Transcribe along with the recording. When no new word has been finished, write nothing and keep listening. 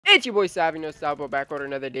It's your boy Savvy No Stop back with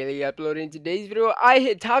another daily upload. In today's video, I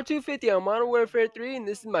hit top 250 on Modern Warfare 3, and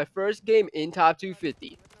this is my first game in top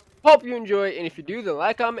 250. Hope you enjoy, and if you do, then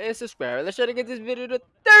like, comment, and subscribe. Let's try to get this video to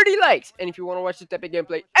 30 likes. And if you want to watch this type of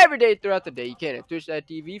gameplay every day throughout the day, you can at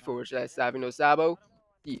twitch.tv/Savvy No Sabo.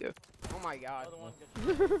 Yeah. Oh my god.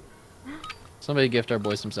 Somebody gift our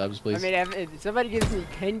boys some subs, please. I mean, if somebody gives me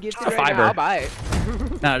 10 gifts Just a right fiver. now, I'll buy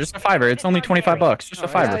it. No, just a fiver. It's only 25 bucks. Just a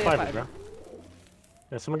fiver. yeah, Fiver, bro.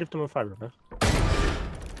 Yeah, someone gift him a fiver, bro.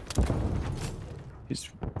 He's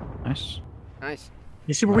nice. Nice.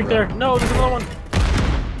 He's super weak there. No, there's another one.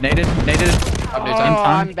 Naded. Oh,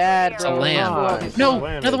 I'm bad, It's a bro. land. No,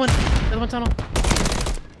 Another one tunnel.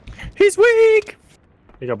 He's weak.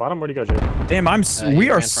 You go bottom. Where'd you go, Jay? Damn, we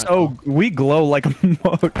are so we glow like a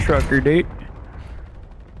mo trucker, dude.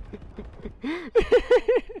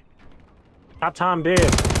 Top time, big.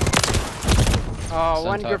 Oh,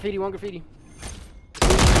 one top. graffiti.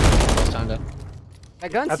 Time to...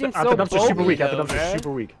 That gun seems At so the dumpster, super bulky, weak. At the though, dumpster, bruh.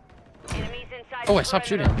 super weak. Oh, I stopped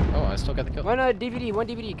shooting. Oh, I still got the kill. One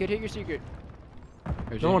DVD could hit your secret.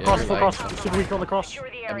 No one cross, full cross. Super weak on the cross.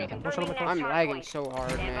 I'm lagging so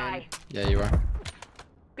hard, man. Yeah, you are.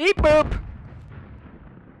 Beep boop.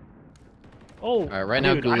 Oh. Alright, right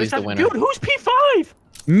now, dude, Ghoulies the winner. Dude, who's P5?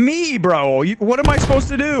 Me, bro. What am I supposed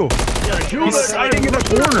to do? Yeah, He's hiding in the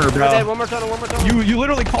corner, Dead. bro. One more tunnel. You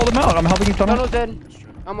literally called him out. I'm helping you tunnel. Tunnel's dead.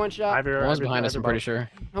 I'm one shot. One was behind us, I'm pretty sure.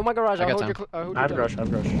 Oh my garage. I I'll got hold your. I have garage.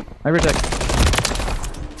 I protect.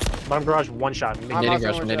 Bottom garage, one shot.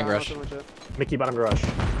 Nading garage. Mickey, bottom garage.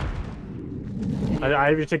 I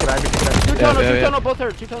have your ticket. Two tunnel, both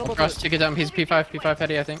hurt. Cross, take it down. He's P5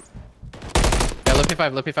 heady, I think. Yeah, low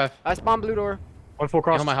P5. I spawned blue door. One full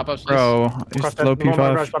cross. You know my hop ups, Bro, he's Cross low that- bottom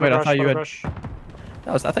garage, P5. bottom Wait, I garage, thought you bottom had.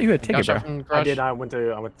 garage. I thought you had ticket, bro. I did. I went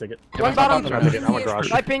ticket. One bottom. I went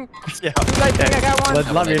garage. Light ping. Yeah. Two light ping. I got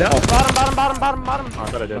one. Love you know. Bottom. Oh, I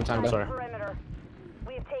thought I did. time I'm to- sorry.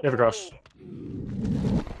 You have a cross.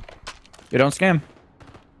 You don't scam.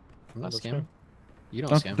 I'm not scamming. You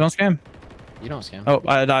don't scam. Don't scam. You don't scam. Oh,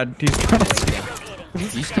 I died. He's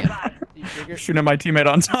You scam. shooting at my teammate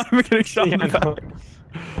on time. I'm getting shot in the back.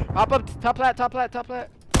 Hop up. Top plat. Top plat's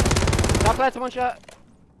one shot.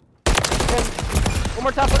 Then one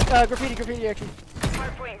more top plat. Graffiti action.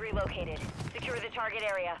 Hardpoint relocated. Secure the target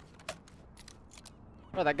area.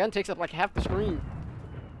 Bro, that gun takes up like half the screen.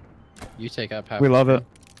 You take up half. We love it.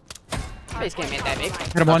 Face can't hit that big.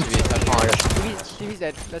 Hit him once. TV's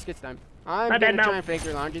dead. Let's get time. I'm Not gonna dead try now. and fake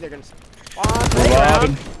your laundry. They're gonna spawn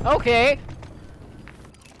playground. Okay.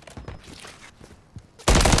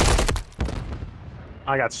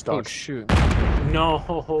 I got Oh, stuck. shoot.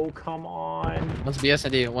 No, come on. One's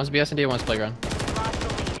BS&D, one's playground.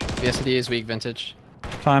 BS&D is weak, vintage.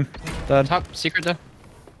 Time. Dead. Top, secret though.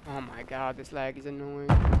 Oh my god, this lag is annoying.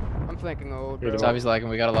 I'm flanking old, bro. Zavi's lagging,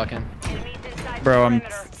 we gotta lock in. Bro, I'm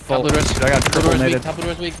Top full. blue doors. I got Blue triple doors weak, naded. top blue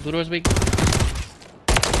doors weak, blue doors weak.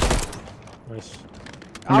 Nice.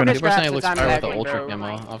 I'll gonna- get First thing scraps it looks since I'm fire with the lagging, ultra bro. camo.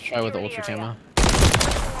 I'll try with the ultra camo.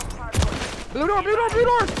 Blue door.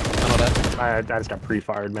 Tunnel dead. I just got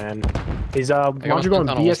pre-fired, man. He's why don't you go in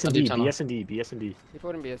tunnel, BS&D, tunnel. BS&D. He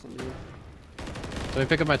put him BS and D. So we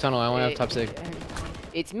pick up my tunnel, I only have top sig.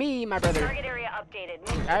 It's me, my brother. Target area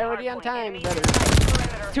updated. I already on time, brother.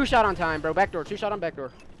 Two shot on time, bro. Backdoor. Two shot on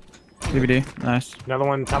backdoor. DVD. Nice. Another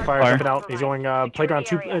one, top fire, Fire. jumping out. He's going playground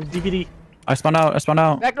 2 DVD. I spawned out.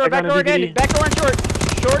 Backdoor Background on again. DVD. Backdoor and short.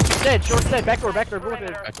 Short's dead. Backdoor. Both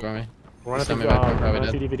dead. Back door me. We're running Send me through back,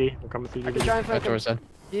 probably dead. DVD. We're coming through I can DVD. try and Back flank him. door's dead.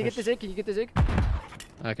 Can you get the zig? Can you get the zig?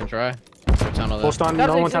 I can try. So tunnel there. Post on,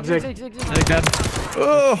 no one top zig. Zig dead.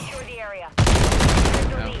 Oh. Secure the area.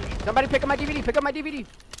 Somebody pick up my DVD.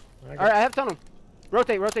 Alright, I have tunnel.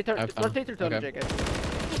 Rotate through tunnel, Okay.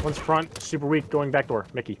 Jake. One's front, super weak, going back door.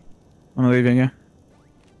 Mickey. I'm leaving you.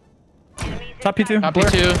 Top P2. Top Blur.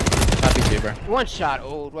 P2. Top P2, bro. One shot,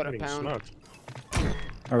 old. What a Getting pound. smoked.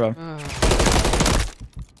 Okay.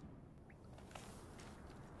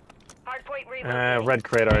 Hardpoint relocated. Red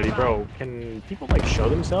crate already, bro. Can people like show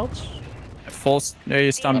themselves? Full. There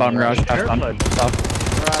you stun bottom garage. Half stun. Garage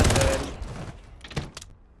dead.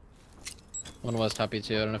 One was top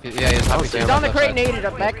P2, I don't know if he... Yeah, he's top Oh, P2. damn. He's on the left crate side. naded,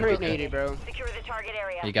 up back crate naded, bro. Secure the target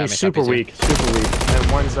area. He got He's me, super top P2. weak, super weak.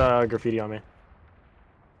 And one's graffiti on me.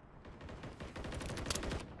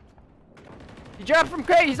 He dropped from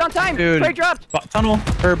crate, he's on time. Dude. Crate dropped. Tunnel.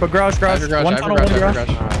 Or but garage. Garage, One tunnel. One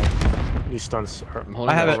garage. These stunts hurt. I'm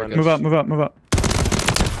holding I have the it. overhead. Move up.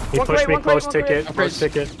 He One pushed crate, me, one crate, close one ticket, crate. close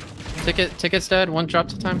ticket. Ticket's dead. One drop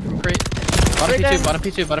to time from crate. Bottom Crate P2, dead. bottom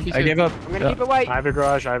P2, bottom P2. I gave up. I'm gonna keep it white. I have a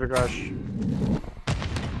garage, I have a garage.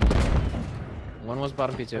 One was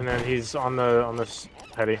bottom P2. And then he's on the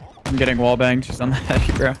Heady. I'm getting wall banged. She's on the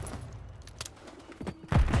heady, bro.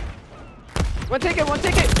 One ticket,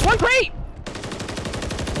 one crate!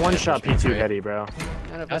 One shot P2 heady, bro.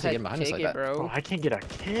 None of How's us he had getting behind us like ticket, that? Bro, bro. I can't get a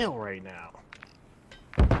kill right now.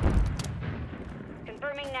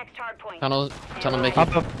 Confirming next hard point. Tunnel making.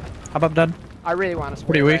 Hop up, dead. I really want to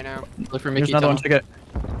Pretty spray weak. right now. Look for There's Mickey. another one Tunnel. ticket.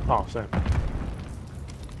 Oh, same.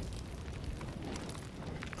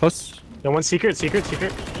 Close. No one secret. Target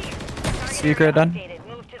Secret area done. updated.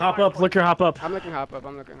 Move to the Hop hard up, point. liquor, hop up. I'm looking hop up.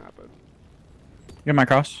 Get my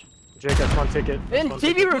cross. Jake, that's one ticket. In That's one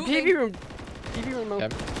TV ticket. room, TV room. TV room. Move.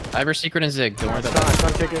 Okay. I have her secret and Zig. Don't worry about That's that.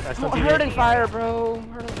 one ticket. That's one Oh, ticket. hurt and fire, bro.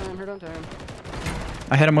 Hurt on time.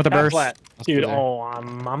 I hit him with a Tap burst. flat. Let's Dude, go there. oh,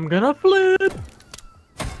 I'm gonna flip.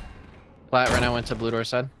 Plat right now went to blue door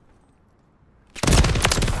side.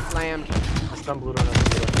 Slammed. I stunned blue door.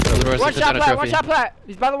 Blue door's One the shot Katana plat, one trophy. shot plat.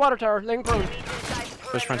 He's by the water tower, laying prone.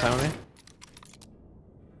 Push front time with me.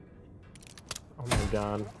 Oh my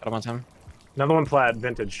god. Got him on time. Another one plat,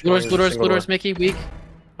 vintage. Blue doors, Single door. Mickey, weak.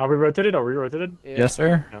 Are we rotated? Yeah. Yes,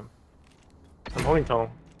 sir. I'm holding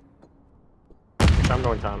tunnel. I'm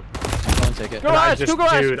going time. One ticket. Garage, just- two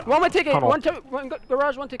garage. dude, One ticket, tunnel. one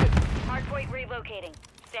garage, one ticket. Hard point relocating.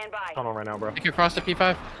 Stand by. Tunnel right now, bro. Take your cross to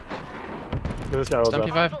P5. Get this guy was Stun up.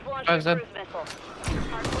 P5. Hostiles launching P5's dead. cruise missile.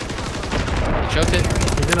 Hard point Choked it.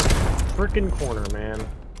 He's in a freaking corner, man.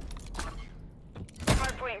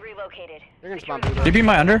 Hard point relocated. They're gonna spawn Secure blue the Did you beat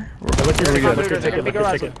my under? Look your There we ticket, go. look your ticket, Big look your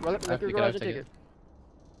garage, ticket. look your Ticket, garage, ticket. ticket.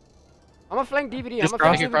 I'm gonna flank DVD. Just I'm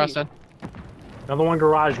gonna Take your flank cross DVD. dead. Another one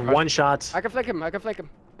garage, one shot. I can flank him. Pick up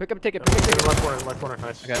a ticket. Left corner,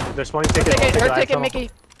 nice. Okay. There's spawning ticket. Ticket, all her I have ticket, tunnel. Mickey.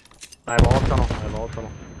 I have all of tunnel.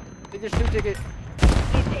 I think there's two ticket.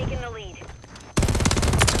 He's taking the lead.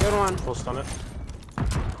 Good one. Full stun it.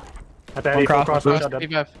 At the One Eddie, full cross, cross, one one shot dead.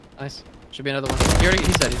 P5. Nice. Should be another one. He already.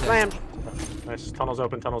 He's dead. Slammed. Nice. Tunnel's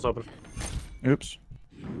open. Oops.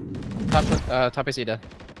 Top AC dead.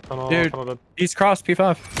 Tunnel Dude. dead. He's crossed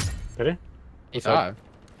P5. Ready? E5.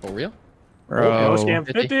 For real? Oh, no Bro. scam.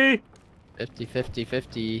 50. 50.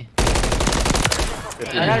 50.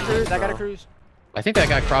 I got a cruise. I think that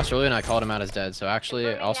guy crossed earlier and I called him out as dead. So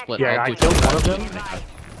actually, I'll split. Yeah, I'll I do killed one of 25.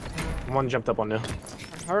 them. One jumped up on new.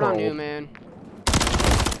 Hurt on Oh. you, man.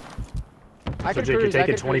 I So can Jake, you're cruise. I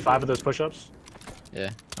taking can 25 cruise. of those push-ups? Yeah.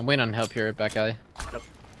 I'm waiting on help here, back alley.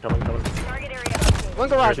 Coming. Target area updated. One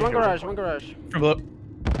garage, Here, one here. garage, one garage. I have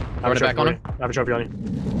a Order back trophy on for him. you. I have a trophy on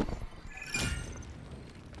you.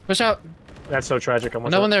 Push out. That's so tragic. I'm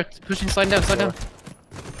No one there. Pushing, sliding down, slide down.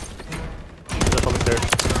 He's up on the stairs.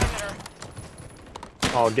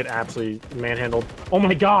 Oh, get absolutely manhandled. Oh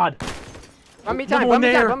my god! Bump me Another time, one bump me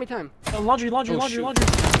time, there. bump me time. Laundry. Oh, shoot.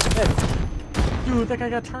 Dude, that guy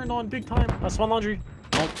got turned on big time. That's one laundry.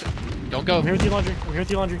 Don't go. I'm here with you,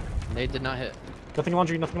 laundry. They did not hit. Nothing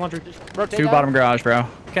laundry. Rotate Two down. bottom garage, bro.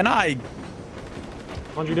 Can I?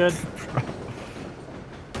 Laundry dead.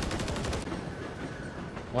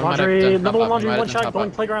 One might have Laundry, done another top one up, laundry, might have one done shot, top going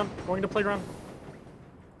up. playground. Going to playground.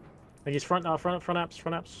 I think he's front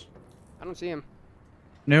apps. I don't see him.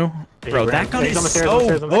 New? Yeah, Bro, he ran. that gun He's on the is stairs, so on the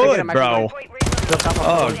stairs, on the stairs. good, bro. Point relocated.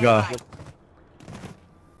 Oh, Stand God. by.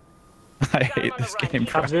 I hate this game,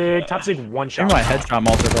 bro. Top zig, one Give shot. me my headshot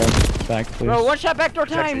multi, bro. Back, please. Bro, one shot backdoor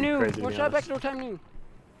It's time, actually new. crazy, to One be shot honest. backdoor time, new.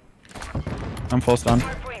 I'm full stun.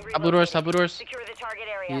 Hard point Top blue doors, relocated. top blue doors. Secure the target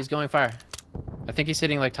area. He's going fire. I think he's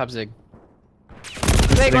hitting like top zig.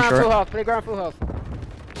 Playground short. full health, playground full health.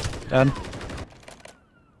 Dead.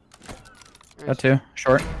 Got two.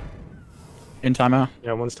 Short. In timeout.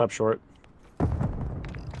 Yeah, one's top short.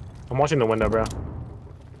 I'm watching the window, bro.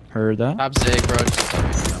 Heard that. Top zig, bro. Just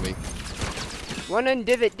not weak. One in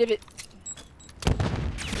divot.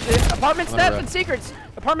 Apartment I'm on steps a and secrets.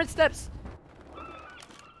 Apartment steps.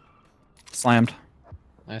 Slammed.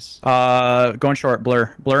 Nice. Going short.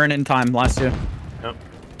 Blur. Blur and in time. Last two. Yep. Alright,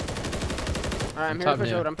 I'm here to Top push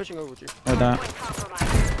new. over. I'm pushing over with you. Heard that. Point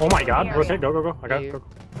compromised. Oh my god, rotate, go. I got Yeah, it. Go.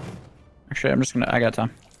 Actually, I'm just gonna. I got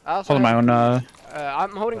time. I also Holding my have- own.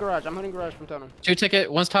 I'm holding garage. I'm holding garage from tunnel. Two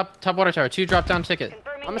ticket. One's top water tower. Two drop down ticket.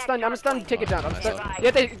 Confirming I'm a next stun. I'm a hard stun. point. Ticket down. I'm Stand stun. by.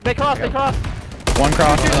 Yeah, they cross. They cross. One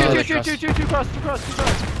cross. Oh, they Two cross. cross.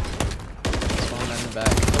 Spawn in the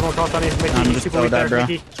back. Everyone cross on you. Mickey, I'm you just super so weak there, dead, bro.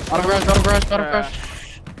 Mickey. Bottom garage. Uh,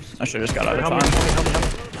 I should just got out of Help me, time. help me.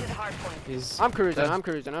 Move to the hard point. He's. I'm cruising. dead. I'm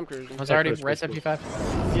cruising. One's already Cruise, right cruise, side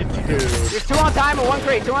P5. Dude. There's two on time and one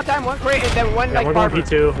crate. Two on time, one crate, and then one Yeah, like one's going barber.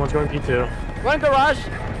 P2, one's going P2. One garage.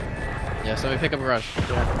 Yeah, so we pick up a rush. How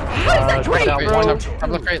is that crate, top Crate, bro? top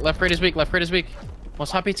left crate. Left crate is weak.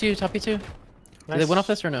 One's top P2. Did they win off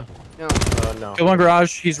this or no? No. No. Kill one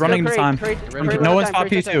garage. He's running into time. Crate, Crate No one one's time, top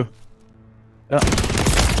crate P2.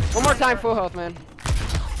 One more time, full health, man.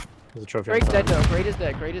 There's a trophy. Great's dead though. Great is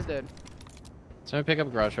dead. Great is dead. So I pick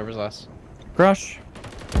up garage. Whoever's last. Grush.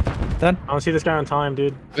 Dead. I don't see this guy on time,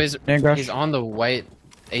 dude. He's, Yeah, garage. he's on the white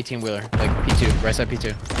 18 wheeler, like P2, right side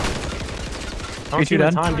P2. I don't see him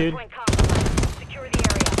on dead. time, dude. Hardpoint compromised. Secure the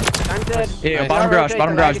area. I'm dead. Yeah, Nice. bottom garage.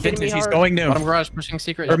 Bottom garage. Hitting me Vintage. He's hard. going new. Bottom garage pushing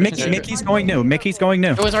secret. Or pushing Mickey. secret. Mickey's going new. Mickey's going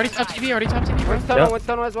new. Oh, it's already top TV. Already top TV, bro. One's tunnel. Yep. One's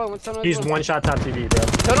tunnel as well. One's tunnel as He's well. one shot top TV, bro.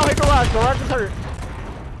 Tunnel hit garage. Garage is hurt.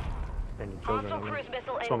 And he kills Hostile him. cruise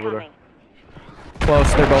missile It's one blue there. incoming.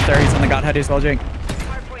 Close. They're both there. He's on the Godhead as well, Jake.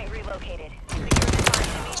 Hardpoint relocated. Secure the target.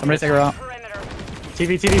 Enemy Somebody take her out. perimeter.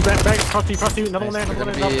 TV, back, cross you, another one there, Nice.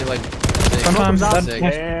 another We're one gonna there. be like. Sometimes sick. that- Sick.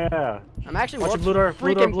 Yeah. I'm actually Watch your world's blue door,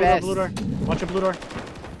 freaking best. blue door. Watch your blue door.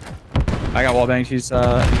 I got wall bangs. He's there.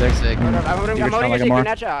 Sick. I'm You holding can your try like a secret more.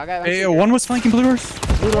 net shot. I got Hey, one was flanking blue doors.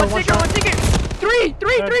 Blue door, one one secret. shot. One secret.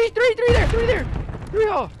 Three there. Three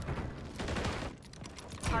all.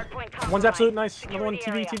 Hardpoint compromised. One's absolute nice. Secure Another one, the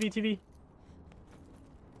TV, area. TV.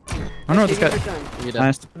 I don't know what this guy. You done.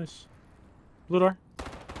 Nice. Nice. Blue door.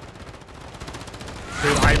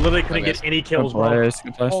 Dude, I literally couldn't Okay. get any Good kills, bro. place.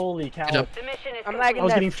 Good place. Holy cow. Good job. The mission is I'm complete. lagging I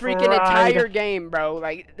was that getting freaking fried. entire game, bro.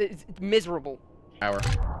 Like, it's miserable. Hour.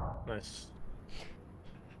 Nice.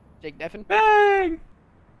 Jake Deffin? Bang!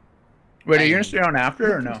 Wait, are you Bang. gonna stay on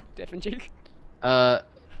after or no? Deffin Jake?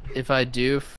 If I do